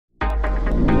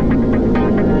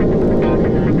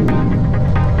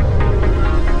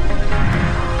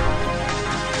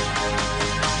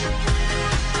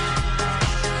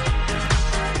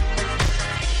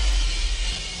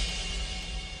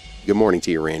Good morning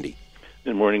to you, Randy.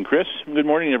 Good morning, Chris. Good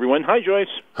morning, everyone. Hi, Joyce.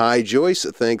 Hi, Joyce.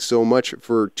 Thanks so much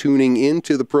for tuning in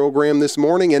to the program this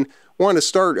morning. And want to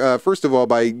start, first of all,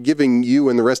 by giving you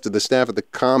and the rest of the staff at the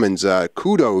Commons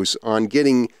kudos on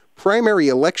getting primary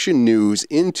election news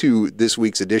into this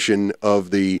week's edition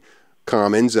of the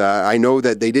Commons. I know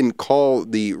that they didn't call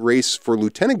the race for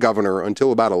lieutenant governor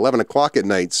until about 11 o'clock at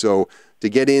night. So to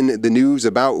get in the news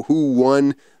about who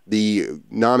won the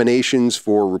nominations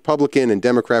for Republican and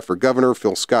Democrat for governor,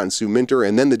 Phil Scott and Sue Minter,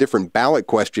 and then the different ballot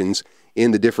questions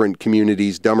in the different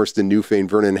communities, Dummerston, Newfane,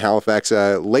 Vernon, Halifax,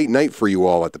 late night for you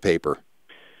all at the paper.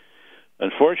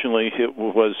 Unfortunately, it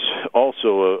was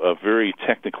also a very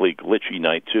technically glitchy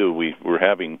night, too. We were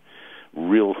having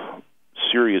real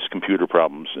serious computer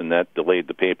problems, and that delayed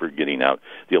the paper getting out.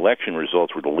 The election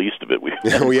results were the least of it. We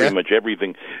had pretty much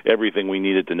everything we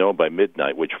needed to know by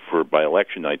midnight, which by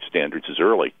election night standards is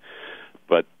early.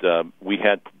 But we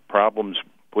had problems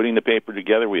putting the paper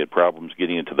together. We had problems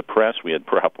getting it to the press. We had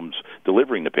problems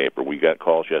delivering the paper. We got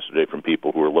calls yesterday from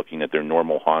people who were looking at their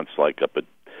normal haunts, like up at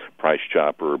Price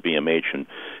Chopper or BMH, and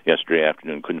yesterday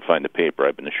afternoon couldn't find the paper.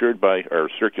 I've been assured by our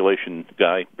circulation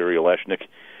guy, Barry Oleshnik,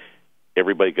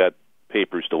 everybody got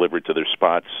papers delivered to their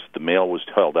spots. The mail was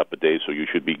held up a day, so you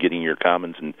should be getting your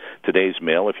Commons in today's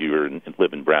mail if you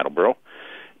live in Brattleboro.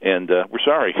 And we're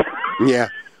sorry. Yeah.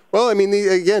 Well, I mean,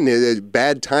 again,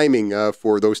 bad timing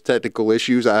for those technical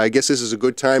issues. I guess this is a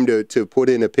good time to put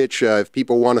in a pitch. If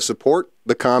people want to support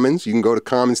the Commons, you can go to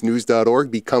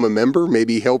commonsnews.org, become a member,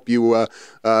 maybe help you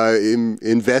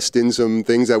invest in some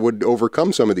things that would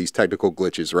overcome some of these technical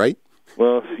glitches, right?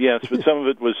 Well, yes, but some of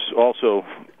it was also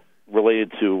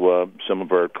related to some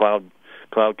of our cloud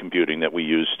computing that we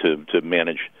use to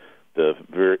manage the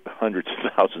hundreds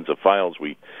of thousands of files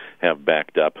we have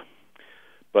backed up.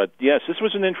 But yes, this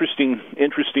was an interesting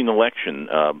election.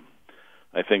 I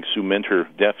think Sue Minter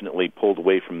definitely pulled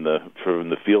away from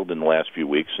the field in the last few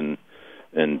weeks and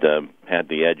had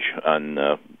the edge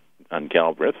on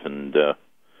Galbraith and Dunn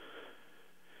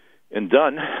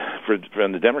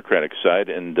on the Democratic side.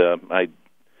 And I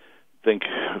think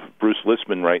Bruce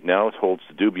Listman right now holds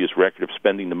the dubious record of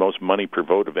spending the most money per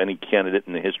vote of any candidate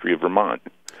in the history of Vermont.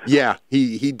 Yeah,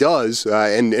 he does,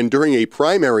 and during a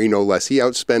primary, no less. He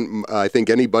outspent, I think,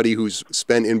 anybody who's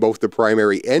spent in both the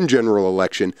primary and general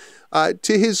election. To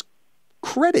his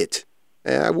credit,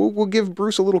 we'll give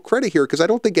Bruce a little credit here, because I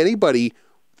don't think anybody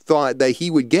thought that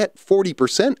he would get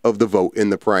 40% of the vote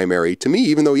in the primary. To me,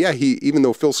 even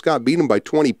though Phil Scott beat him by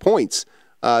 20 points,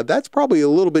 that's probably a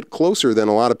little bit closer than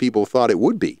a lot of people thought it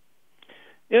would be.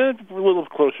 Yeah, it's a little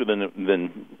closer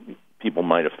than people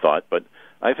might have thought, but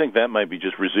I think that might be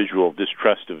just residual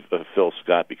distrust of Phil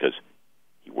Scott because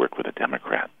he worked with a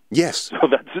Democrat. Yes. So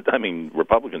that's it. I mean,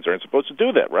 Republicans aren't supposed to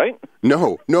do that, right?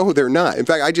 No, they're not. In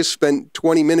fact, I just spent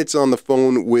 20 minutes on the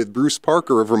phone with Bruce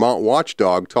Parker, a Vermont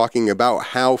watchdog, talking about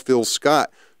how Phil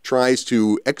Scott tries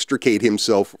to extricate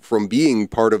himself from being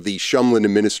part of the Shumlin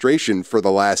administration for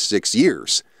the last 6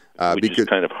 years. Which is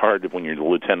kind of hard when you're the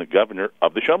lieutenant governor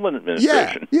of the Shumlin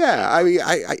administration. Yeah. I mean,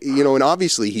 and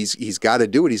obviously he's got to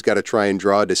do it. He's got to try and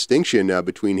draw a distinction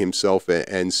between himself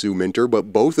and Sue Minter,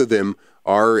 but both of them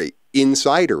are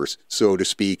insiders, so to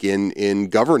speak, in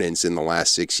governance in the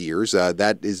last 6 years.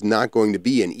 That is not going to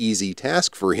be an easy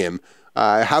task for him.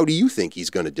 How do you think he's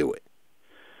going to do it?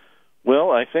 Well,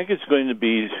 I think it's going to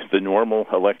be the normal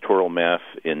electoral math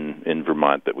in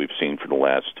Vermont that we've seen for the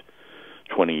last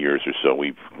 20 years or so.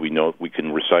 We know we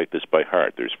can recite this by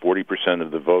heart. There's 40%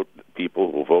 of the people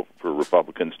who will vote for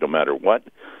Republicans no matter what.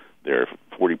 There are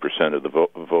 40% of the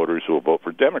voters who will vote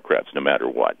for Democrats no matter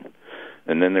what.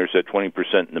 And then there's that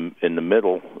 20% in the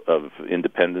middle of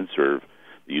independents, or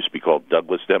they used to be called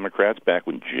Douglas Democrats back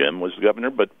when Jim was the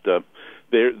governor. But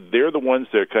they're the ones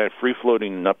that are kind of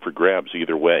free-floating and up for grabs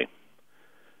either way.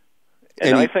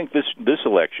 And I think this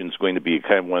election is going to be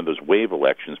kind of one of those wave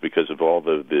elections because of all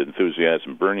the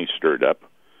enthusiasm Bernie stirred up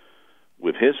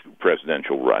with his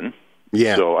presidential run.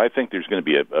 Yeah. So I think there's going to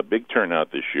be a big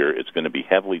turnout this year. It's going to be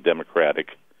heavily Democratic,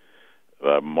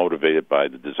 motivated by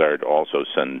the desire to also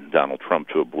send Donald Trump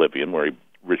to oblivion, where he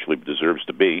richly deserves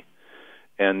to be.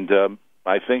 And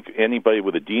I think anybody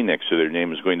with a D next to their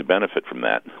name is going to benefit from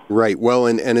that. Right. Well,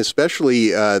 and especially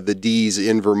the Ds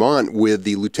in Vermont, with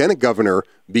the lieutenant governor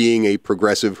being a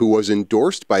progressive who was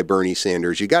endorsed by Bernie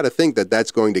Sanders. You got to think that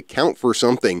that's going to count for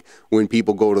something when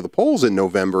people go to the polls in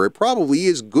November. It probably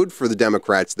is good for the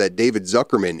Democrats that David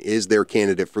Zuckerman is their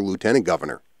candidate for lieutenant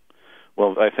governor.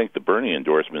 Well, I think the Bernie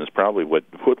endorsement is probably what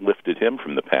lifted him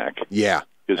from the pack. Yeah.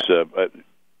 Because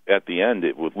at the end,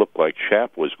 it would look like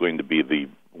Schaap was going to be the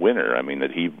winner. I mean,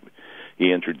 that he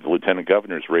entered the lieutenant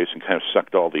governor's race and kind of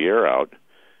sucked all the air out.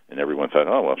 and everyone thought,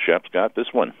 oh, well, Shep's got this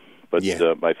one. But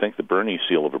I think the Bernie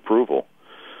seal of approval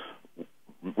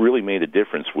really made a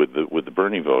difference with the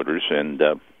Bernie voters, and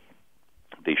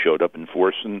they showed up in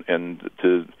force and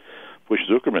to push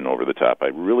Zuckerman over the top. I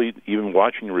really, even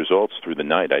watching the results through the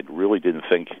night, I really didn't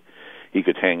think he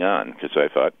could hang on, because I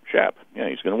thought, Shep,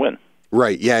 he's going to win.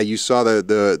 Right, yeah, you saw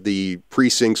the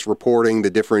precincts reporting the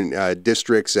different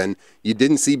districts, and you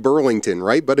didn't see Burlington,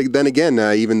 right? But then again,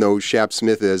 even though Shap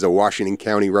Smith is a Washington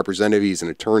County representative, he's an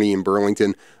attorney in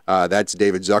Burlington, that's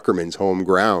David Zuckerman's home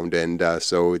ground, and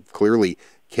so it clearly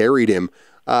carried him.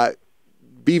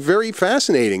 Be very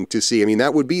fascinating to see. I mean,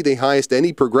 that would be the highest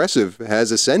any progressive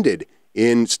has ascended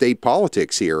in state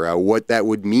politics here, what that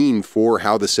would mean for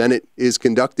how the Senate is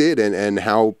conducted and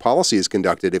how policy is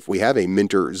conducted if we have a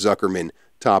Minter-Zuckerman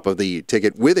top of the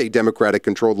ticket with a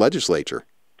Democratic-controlled legislature.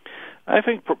 I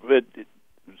think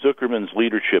Zuckerman's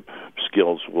leadership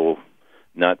skills will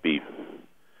not be,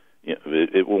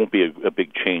 it won't be a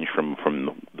big change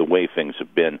from the way things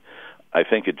have been. I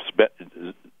think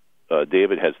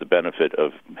David has the benefit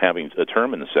of having a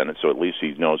term in the Senate, so at least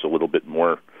he knows a little bit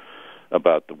more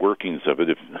about the workings of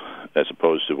it, as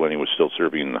opposed to when he was still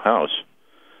serving in the House.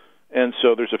 And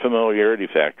so there's a familiarity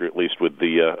factor, at least with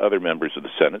the other members of the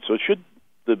Senate. So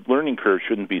the learning curve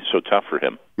shouldn't be so tough for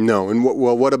him. No, and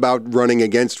what about running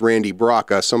against Randy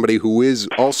Brock, somebody who is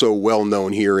also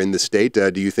well-known here in the state?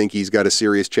 Do you think he's got a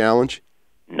serious challenge?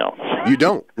 No. You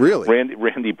don't? Really?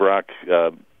 Randy Brock,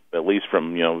 at least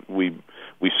from,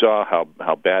 we saw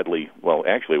how badly, well,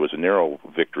 actually it was a narrow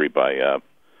victory by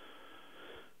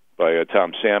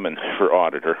Tom Salmon for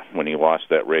auditor when he lost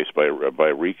that race by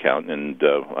a recount, and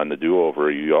on the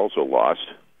do-over he also lost.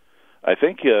 I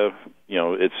think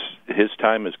it's his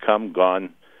time has come,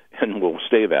 gone, and will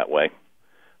stay that way.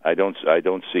 I don't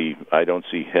see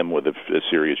him with a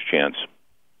serious chance.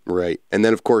 Right. And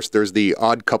then, of course, there's the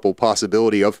odd couple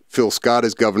possibility of Phil Scott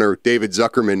as governor, David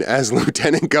Zuckerman as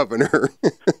lieutenant governor.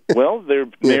 Well,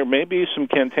 there may be some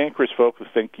cantankerous folk who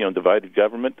think, divided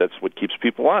government, that's what keeps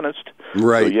people honest.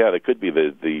 Right. So, yeah, there could be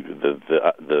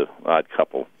the odd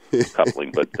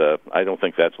coupling, but I don't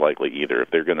think that's likely either.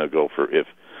 If they're going to go for, if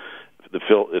the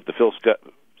Phil Scott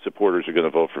supporters are going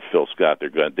to vote for Phil Scott, they're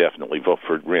going to definitely vote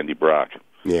for Randy Brock.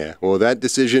 Yeah, well, that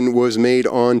decision was made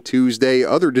on Tuesday.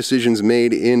 Other decisions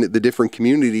made in the different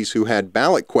communities who had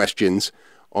ballot questions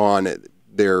on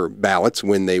their ballots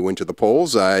when they went to the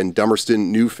polls. In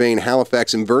Dummerston, Newfane,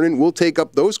 Halifax, and Vernon, we'll take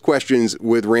up those questions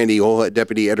with Randy Holhut,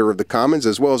 Deputy Editor of the Commons,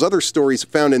 as well as other stories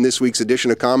found in this week's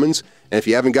edition of Commons. And if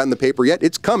you haven't gotten the paper yet,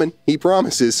 it's coming, he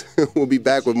promises. We'll be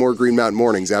back with more Green Mountain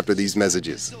Mornings after these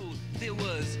messages. So there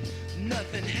was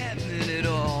nothing happening at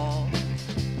all.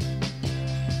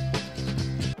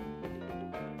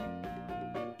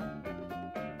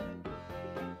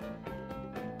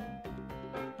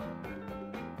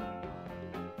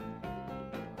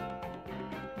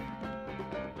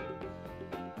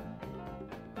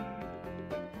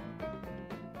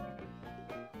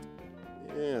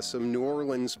 Yeah, some New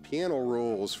Orleans piano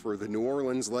rolls for the New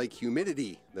Orleans-like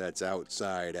humidity that's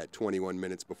outside at 21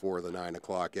 minutes before the 9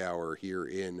 o'clock hour here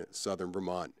in southern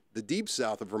Vermont. The deep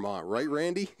south of Vermont, right,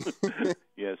 Randy?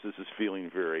 Yes, this is feeling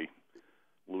very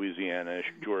Louisiana-ish,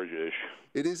 Georgia-ish.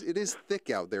 It is thick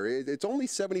out there. It's only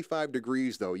 75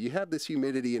 degrees, though. You have this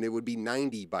humidity, and it would be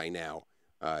 90 by now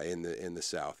in the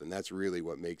south, and that's really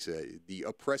what makes the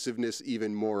oppressiveness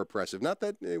even more oppressive. Not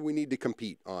that we need to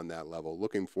compete on that level.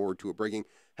 Looking forward to it breaking.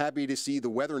 Happy to see the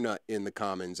weather nut in the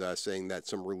Commons saying that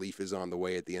some relief is on the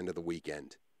way at the end of the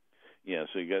weekend. Yeah,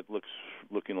 so you got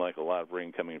looking like a lot of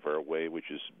rain coming our way,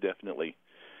 which is definitely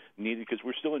needed because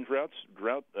we're still in drought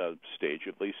stage,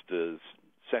 at least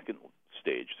second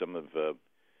stage. Some of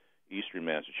eastern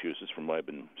Massachusetts, from what I've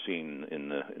been seeing in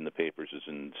the papers, is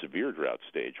in severe drought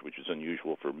stage, which is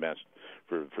unusual for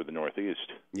the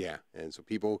Northeast. Yeah, and so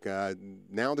people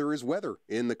now there is weather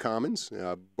in the Commons,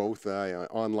 both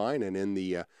online and in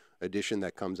the edition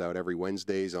that comes out every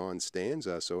Wednesdays on stands.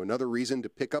 So another reason to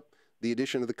pick up the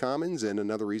edition of the Commons and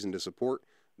another reason to support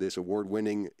this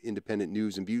award-winning independent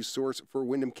news and views source for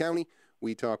Windham County.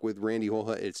 We talk with Randy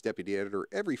Holhut, its deputy editor,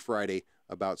 every Friday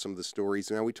about some of the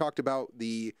stories. Now, we talked about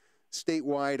the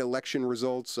statewide election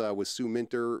results with Sue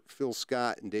Minter, Phil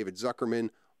Scott, and David Zuckerman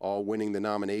all winning the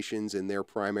nominations in their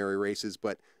primary races.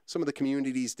 But some of the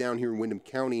communities down here in Windham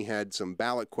County had some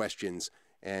ballot questions.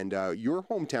 And your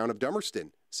hometown of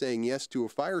Dummerston saying yes to a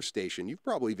fire station. You've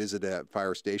probably visited a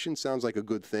fire station. Sounds like a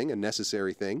good thing, a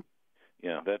necessary thing.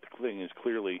 Yeah, that thing is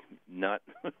clearly not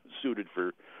suited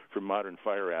for modern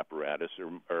fire apparatus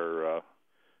or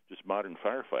just modern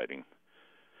firefighting.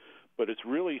 But it's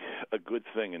really a good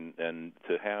thing, and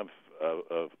to have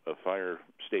a fire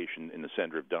station in the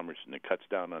center of Dummerston. It cuts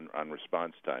down on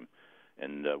response time,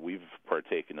 and we've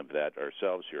partaken of that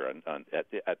ourselves here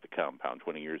at the compound.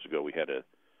 20 years ago, we had a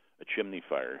chimney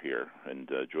fire here, and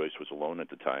Joyce was alone at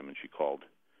the time, and she called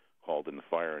in the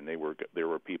fire, and there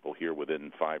were people here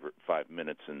within 5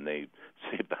 minutes, and they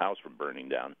saved the house from burning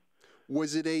down.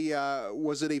 Was it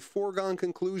a foregone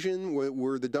conclusion?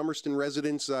 Were the Dummerston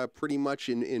residents pretty much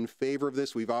in favor of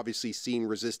this? We've obviously seen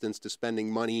resistance to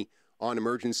spending money on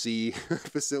emergency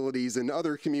facilities in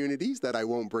other communities that I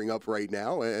won't bring up right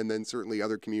now, and then certainly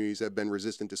other communities have been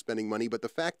resistant to spending money. But the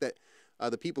fact that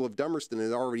the people of Dummerston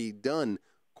had already done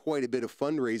quite a bit of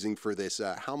fundraising for this,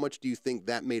 how much do you think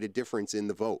that made a difference in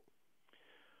the vote?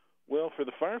 Well, for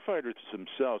the firefighters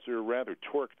themselves, they were rather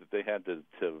torqued that they had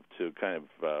to kind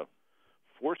of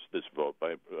force this vote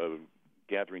by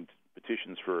gathering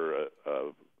petitions for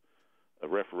a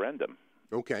referendum.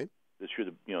 Okay. This should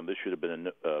have been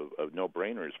a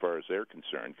no-brainer as far as they're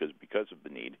concerned, because of the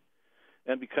need,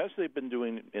 and because they've been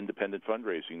doing independent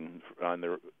fundraising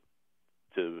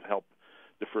to help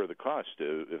defer the cost.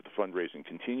 If the fundraising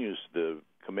continues, the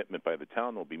commitment by the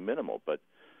town will be minimal. But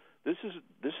this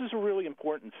is a really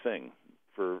important thing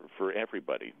for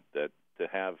everybody, that to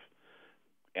have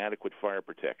adequate fire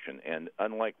protection. And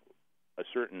unlike a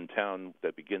certain town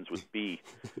that begins with B,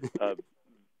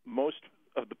 most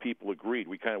of the people agreed.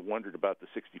 We kind of wondered about the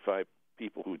 65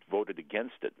 people who voted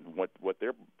against it and what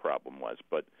their problem was,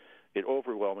 but it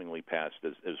overwhelmingly passed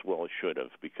as well as should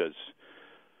have, because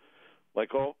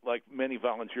like many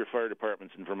volunteer fire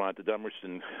departments in Vermont, the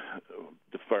Dummerston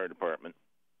Fire Department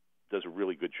does a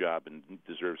really good job and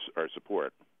deserves our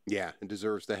support. Yeah, and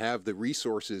deserves to have the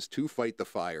resources to fight the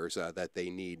fires that they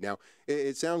need. Now,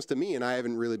 it sounds to me, and I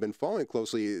haven't really been following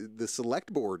closely, the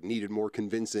select board needed more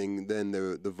convincing than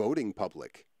the voting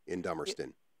public in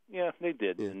Dummerston. Yeah, they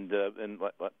did. Yeah. And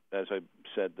as I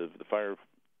said, the fire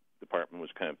department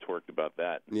was kind of torqued about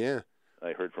that. Yeah.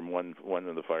 I heard from one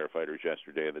of the firefighters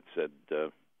yesterday that said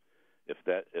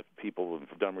if people in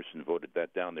Dummerston voted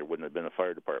that down, there wouldn't have been a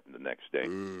fire department the next day.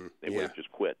 They would have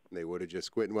just quit. They would have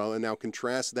just quit. Well, and now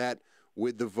contrast that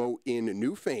with the vote in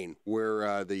Newfane,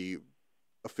 where the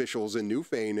officials in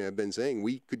Newfane have been saying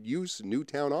we could use new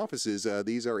town offices.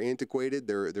 These are antiquated.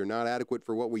 They're not adequate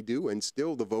for what we do. And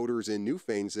still the voters in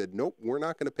Newfane said, nope, we're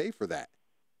not going to pay for that.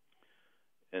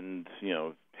 And,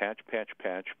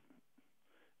 patch,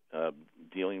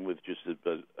 dealing with just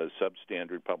a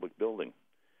substandard public building.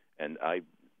 And I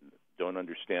don't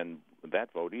understand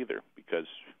that vote either, because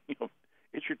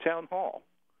it's your town hall.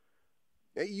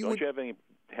 Don't you have any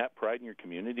pride in your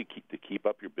community to keep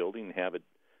up your building and have it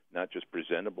not just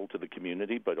presentable to the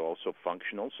community, but also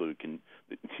functional, so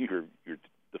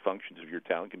the functions of your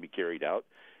town can be carried out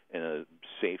in a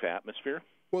safe atmosphere?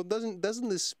 Well, doesn't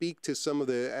this speak to some of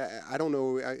the, I don't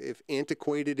know if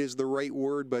antiquated is the right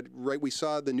word, but we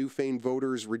saw the Newfane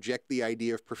voters reject the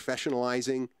idea of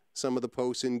professionalizing some of the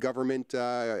posts in government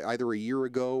either a year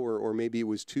ago or maybe it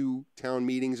was 2 town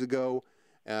meetings ago,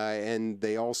 and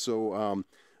they also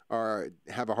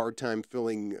have a hard time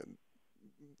filling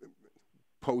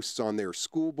posts on their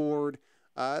school board.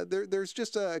 There's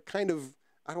just a kind of,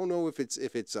 I don't know if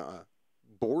it's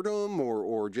boredom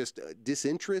or just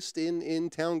disinterest in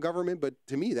town government, but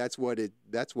to me that's what it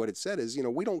said is,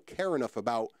 we don't care enough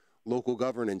about local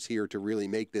governance here to really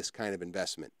make this kind of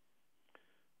investment.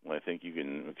 Well, I think you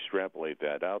can extrapolate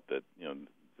that out, that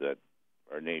that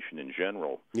our nation in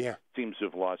general seems to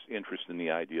have lost interest in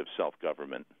the idea of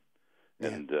self-government,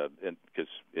 and because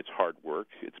it's hard work,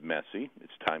 it's messy,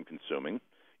 it's time-consuming.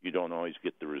 You don't always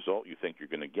get the result you think you're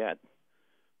going to get,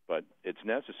 but it's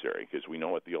necessary because we know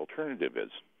what the alternative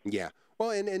is. Yeah. Well,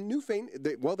 and Newfane,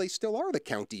 they still are the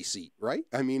county seat, right?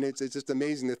 I mean, it's just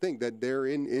amazing to think that they're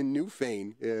in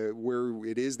Newfane, where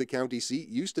it is the county seat.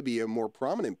 Used to be a more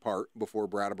prominent part before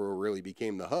Brattleboro really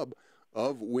became the hub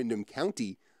of Windham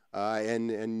County,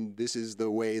 and this is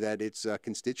the way that its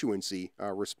constituency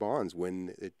responds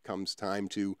when it comes time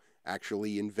to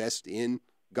actually invest in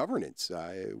governance.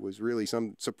 It was really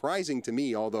surprising to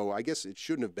me, although I guess it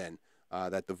shouldn't have been,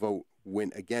 that the vote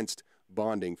went against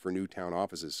bonding for new town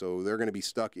offices. So they're going to be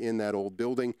stuck in that old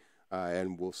building,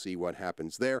 and we'll see what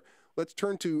happens there. Let's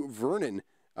turn to Vernon.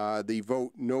 The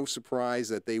vote, no surprise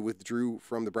that they withdrew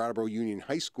from the Brattleboro Union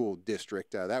High School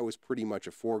district. That was pretty much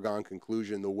a foregone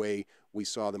conclusion, the way we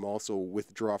saw them also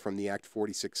withdraw from the Act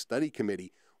 46 Study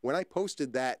Committee. When I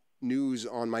posted that news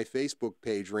on my Facebook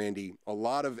page, Randy, a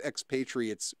lot of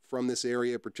expatriates from this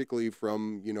area, particularly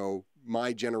from,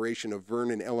 my generation of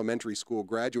Vernon Elementary School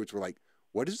graduates, were like,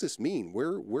 what does this mean?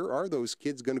 Where are those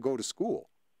kids going to go to school?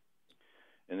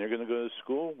 and they're going to go to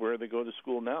school where they go to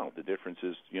school now. The difference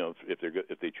is,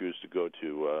 if they choose to go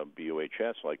to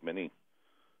BUHS, like many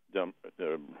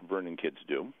Vernon kids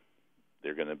do,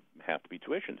 they're going to have to be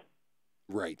tuitioned.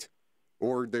 Right.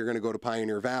 Or they're going to go to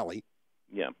Pioneer Valley.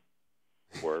 Yeah.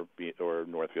 Or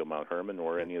Northfield Mount Herman,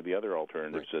 or any of the other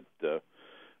alternatives that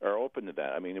are open to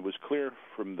that. I mean, it was clear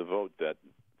from the vote that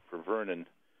for Vernon,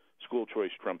 school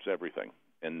choice trumps everything,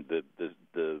 and the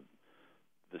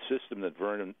system that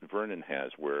Vernon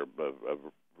has, where a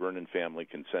Vernon family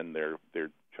can send their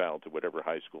child to whatever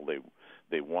high school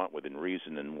they want within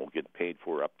reason, and will get paid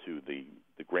for up to the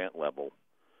grant level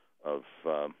of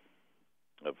the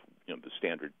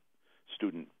standard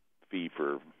student fee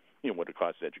for what it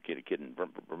costs to educate a kid in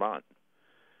Vermont.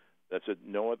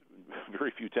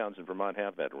 Very few towns in Vermont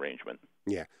have that arrangement.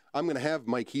 Yeah. I'm going to have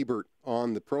Mike Hebert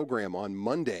on the program on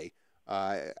Monday.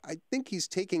 I think he's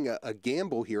taking a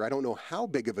gamble here. I don't know how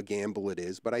big of a gamble it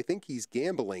is, but I think he's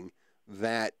gambling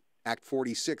that Act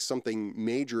 46, something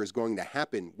major is going to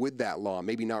happen with that law.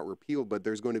 Maybe not repealed, but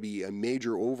there's going to be a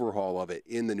major overhaul of it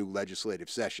in the new legislative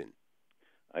session.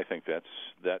 I think that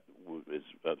is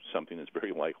something that's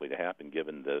very likely to happen,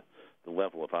 given the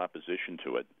level of opposition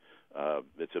to it.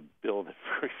 It's a bill that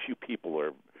very few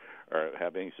people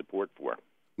have any support for.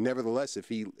 Nevertheless, if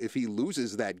he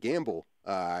loses that gamble,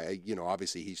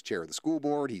 obviously he's chair of the school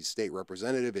board, he's state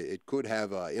representative. It could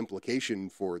have implication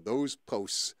for those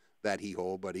posts that he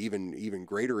holds, but even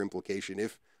greater implication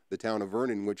if the town of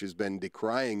Vernon, which has been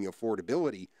decrying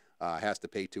affordability, has to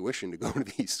pay tuition to go to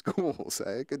these schools.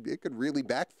 It could really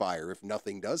backfire if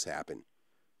nothing does happen.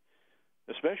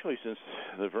 Especially since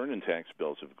the Vernon tax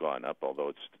bills have gone up,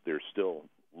 although they're still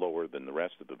lower than the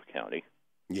rest of the county.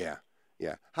 Yeah.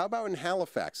 How about in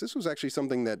Halifax? This was actually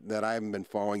something that I haven't been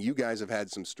following. You guys have had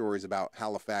some stories about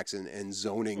Halifax and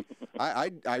zoning.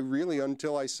 I really,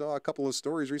 until I saw a couple of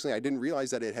stories recently, I didn't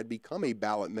realize that it had become a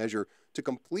ballot measure to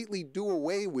completely do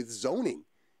away with zoning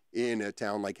in a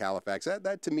town like Halifax.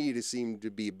 That to me just seemed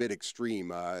to be a bit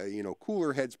extreme.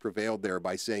 Cooler heads prevailed there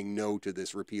by saying no to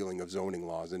this repealing of zoning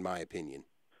laws, in my opinion.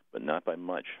 But not by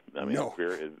much. I mean, no.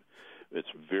 It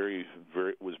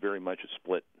was very much a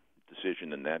split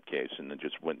decision in that case, and it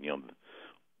just went,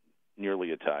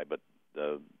 nearly a tie, but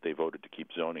they voted to keep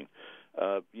zoning.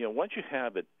 Once you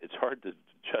have it, it's hard to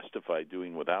justify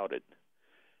doing without it,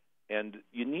 and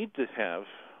you need to have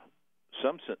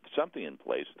something in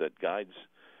place that guides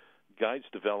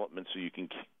development, so you can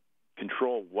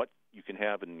control what you can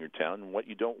have in your town and what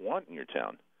you don't want in your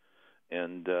town.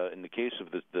 And in the case of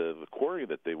the quarry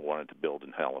that they wanted to build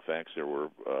in Halifax, there were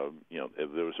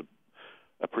there was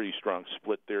a pretty strong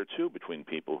split there too between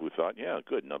people who thought, yeah,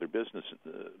 good, another business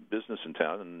in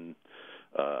town,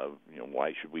 and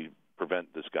why should we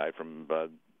prevent this guy from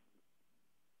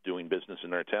doing business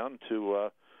in our town?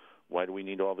 To why do we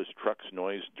need all this trucks,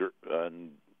 noise, dirt,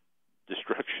 and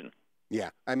destruction? Yeah,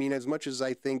 I mean, as much as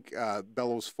I think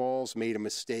Bellows Falls made a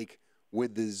mistake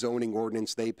with the zoning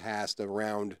ordinance they passed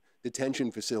around detention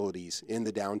facilities in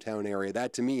the downtown area,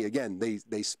 that to me, again,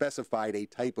 they specified a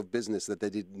type of business that they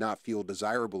did not feel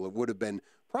desirable. It would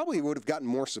have gotten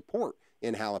more support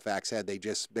in Halifax had they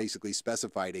just basically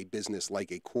specified a business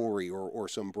like a quarry or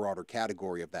some broader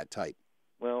category of that type.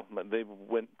 Well, they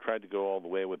tried to go all the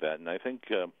way with that, and I think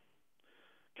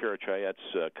Kara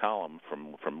Chayette's column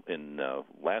from in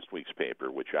last week's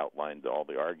paper, which outlined all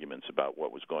the arguments about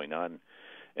what was going on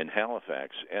in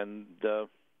Halifax, and the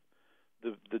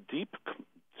deep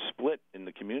split in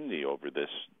the community over this,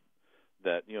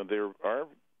 that there are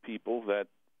people that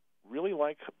really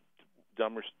like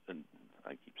Dummerston.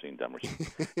 I keep saying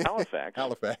Dummerston. Halifax,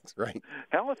 right?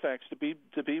 Halifax to be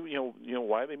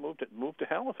why they moved to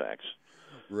Halifax,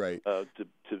 right? To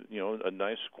a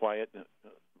nice, quiet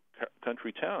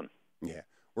country town. Yeah.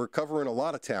 We're covering a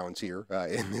lot of towns here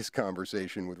in this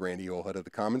conversation with Randy Holhut of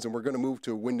the Commons, and we're going to move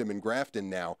to Windham and Grafton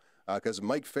now because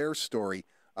Mike Fair's story,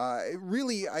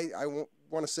 really, I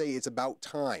want to say it's about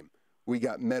time we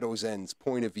got Meadows End's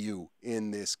point of view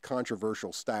in this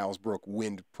controversial Stilesbrook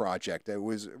wind project. It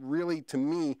was really, to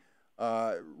me,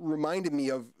 reminded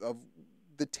me of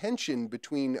the tension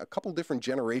between a couple different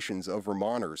generations of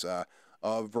Vermonters,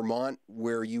 of Vermont,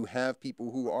 where you have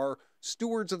people who are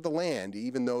stewards of the land,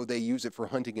 even though they use it for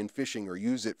hunting and fishing or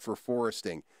use it for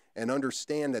foresting, and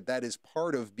understand that that is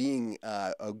part of being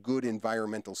a good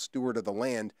environmental steward of the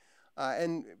land,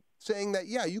 and saying that,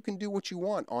 yeah, you can do what you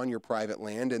want on your private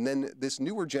land. And then this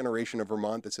newer generation of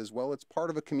Vermont that says, well, it's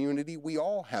part of a community. We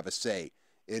all have a say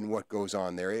in what goes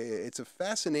on there. It's a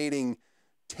fascinating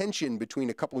tension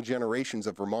between a couple of generations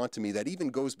of Vermont to me that even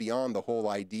goes beyond the whole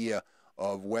idea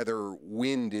of whether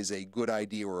wind is a good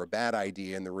idea or a bad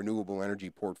idea in the renewable energy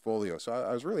portfolio. So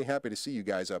I was really happy to see you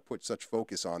guys put such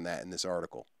focus on that in this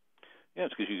article. Yeah,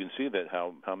 it's because you can see that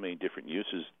how many different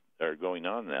uses are going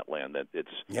on in that land. That it's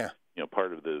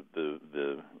part of the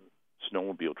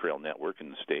snowmobile trail network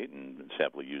in the state, and it's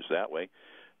heavily used that way.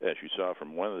 As you saw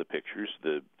from one of the pictures,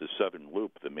 the Southern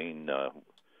Loop, the main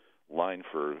line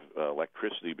for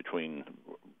electricity between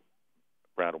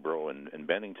Brattleboro and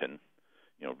Bennington,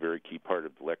 very key part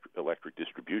of the electric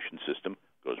distribution system,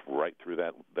 goes right through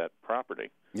that property.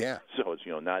 Yeah. So it's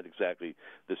not exactly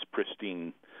this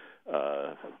pristine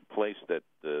place that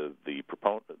the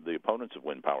opponents of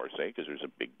wind power say, because there's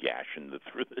a big gash in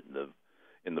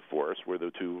the forest where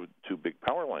the two big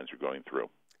power lines are going through.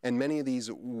 And many of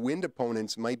these wind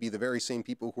opponents might be the very same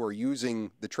people who are using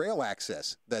the trail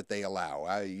access that they allow.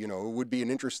 It would be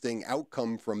an interesting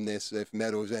outcome from this if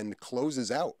Meadows End closes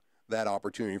out that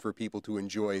opportunity for people to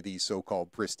enjoy these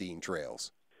so-called pristine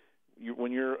trails.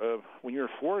 When you're a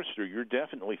forester, you're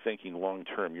definitely thinking long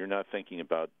term. You're not thinking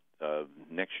about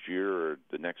next year or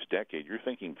the next decade. You're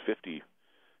thinking 50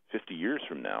 years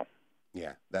from now.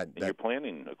 Yeah, and you're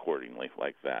planning accordingly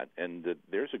like that. And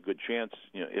there's a good chance,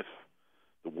 if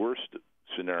the worst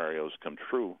scenarios come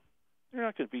true, they're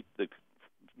not going to beat the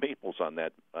maples in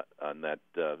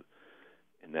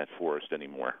that forest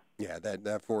anymore. Yeah,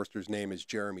 that forester's name is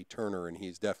Jeremy Turner, and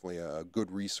he's definitely a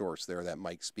good resource there that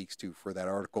Mike speaks to for that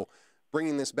article.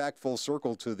 Bringing this back full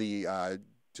circle to the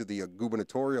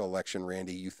gubernatorial election,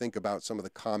 Randy, you think about some of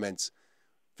the comments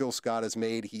Phil Scott has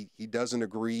made. He doesn't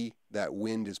agree that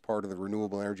wind is part of the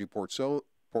renewable energy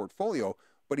portfolio,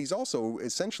 but he's also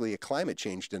essentially a climate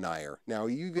change denier. Now,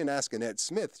 you can ask Annette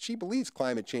Smith. She believes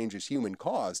climate change is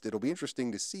human-caused. It'll be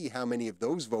interesting to see how many of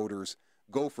those voters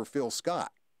go for Phil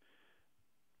Scott.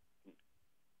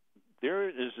 There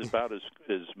is about as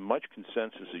much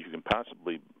consensus as you can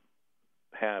possibly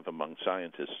have among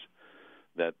scientists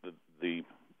that the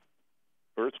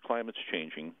Earth's climate's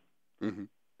changing. Mm-hmm.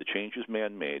 The change is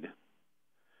man-made.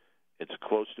 It's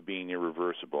close to being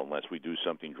irreversible unless we do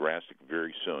something drastic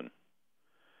very soon.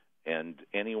 And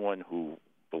anyone who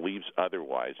believes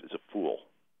otherwise is a fool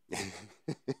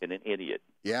and an idiot.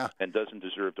 Yeah. And doesn't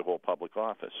deserve to hold public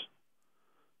office.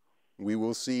 We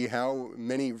will see how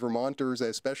many Vermonters,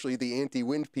 especially the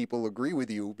anti-wind people, agree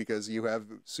with you, because you have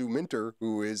Sue Minter,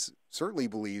 who certainly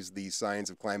believes the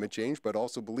science of climate change, but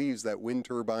also believes that wind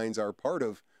turbines are part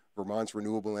of Vermont's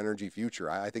renewable energy future.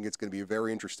 I think it's going to be a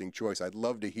very interesting choice. I'd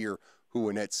love to hear who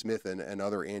Annette Smith and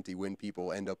other anti-wind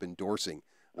people end up endorsing.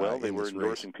 Well, they were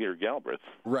endorsing Peter Galbraith.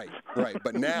 Right.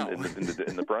 But now in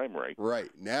the primary.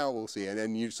 Right. Now we'll see.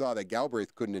 And you saw that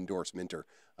Galbraith couldn't endorse Minter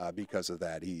because of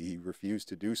that. He refused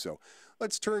to do so.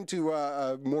 Let's turn to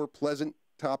a more pleasant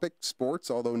topic, sports,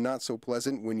 although not so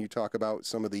pleasant when you talk about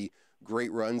some of the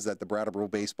great runs that the Brattleboro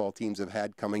baseball teams have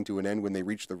had coming to an end when they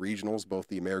reached the regionals, both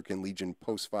the American Legion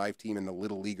Post-5 team and the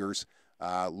Little Leaguers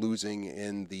losing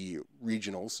in the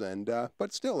regionals,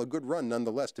 but still a good run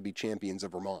nonetheless to be champions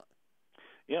of Vermont.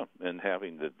 Yeah, and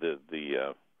having the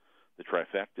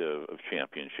trifecta of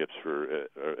championships for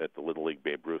at the Little League,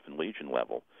 Babe Ruth, and Legion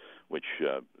level, which,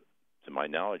 to my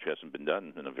knowledge, hasn't been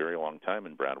done in a very long time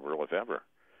in Brattleboro, if ever.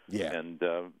 Yeah, and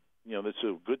that's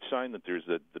a good sign that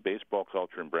the baseball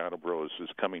culture in Brattleboro is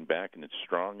coming back and it's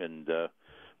strong, and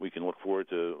we can look forward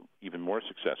to even more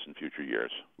success in future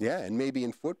years. Yeah, and maybe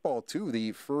in football, too.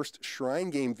 The first Shrine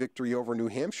Game victory over New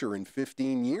Hampshire in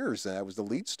 15 years. That was the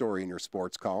lead story in your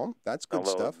sports column. That's good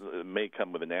stuff. It may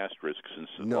come with an asterisk since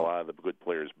a lot of the good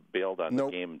players bailed on the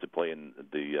game to play in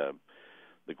the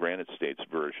Granite States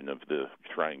version of the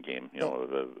Shrine Game,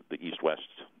 the East-West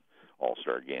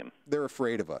All-Star Game. They're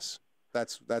afraid of us.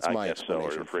 That's my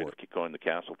explanation. Or afraid to keep going to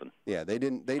Castleton. Yeah, they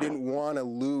didn't want to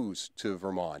lose to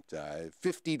Vermont.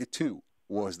 50-2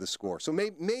 was the score. So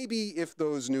maybe if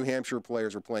those New Hampshire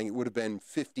players were playing, it would have been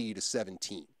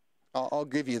 50-17. I'll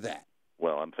give you that.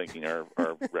 Well, I'm thinking our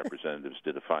representatives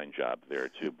did a fine job there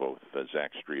too. Both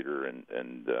Zach Streeter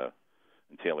and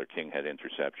Taylor King had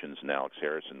interceptions, and Alex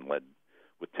Harrison led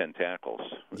with 10 tackles.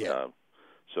 Yeah.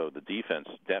 So the defense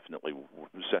definitely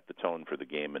set the tone for the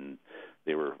game, and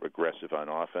they were aggressive on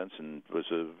offense, and it was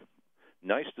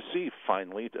nice to see,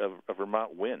 finally, a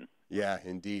Vermont win. Yeah,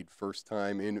 indeed. First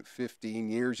time in 15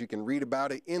 years. You can read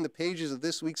about it in the pages of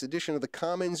this week's edition of The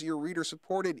Commons, your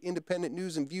reader-supported independent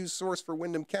news and views source for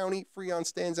Windham County. Free on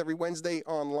stands every Wednesday,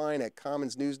 online at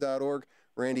commonsnews.org.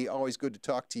 Randy, always good to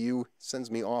talk to you. Sends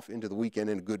me off into the weekend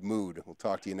in a good mood. We'll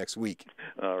talk to you next week.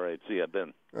 All right. See you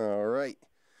then. All right.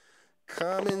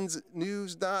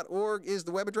 commonsnews.org is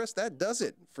the web address. That does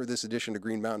it for this edition of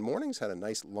Green Mountain Mornings. Had a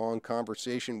nice long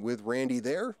conversation with Randy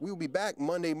there. We will be back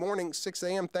Monday morning, 6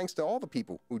 a.m. Thanks to all the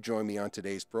people who joined me on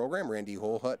today's program. Randy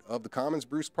Holhut of the Commons,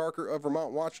 Bruce Parker of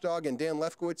Vermont Watchdog, and Dan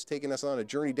Lefkowitz taking us on a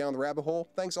journey down the rabbit hole.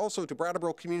 Thanks also to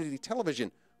Brattleboro Community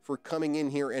Television for coming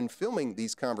in here and filming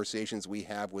these conversations we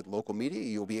have with local media.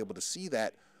 You'll be able to see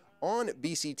that on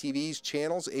BCTV's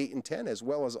channels 8 and 10, as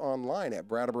well as online at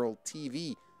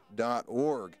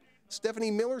BrattleboroTV.org.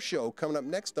 Stephanie Miller Show coming up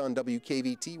next on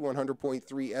WKVT 100.3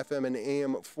 FM and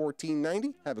AM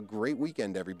 1490. Have a great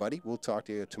weekend, everybody. We'll talk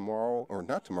to you tomorrow, or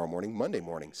not tomorrow morning, Monday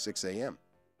morning, 6 a.m.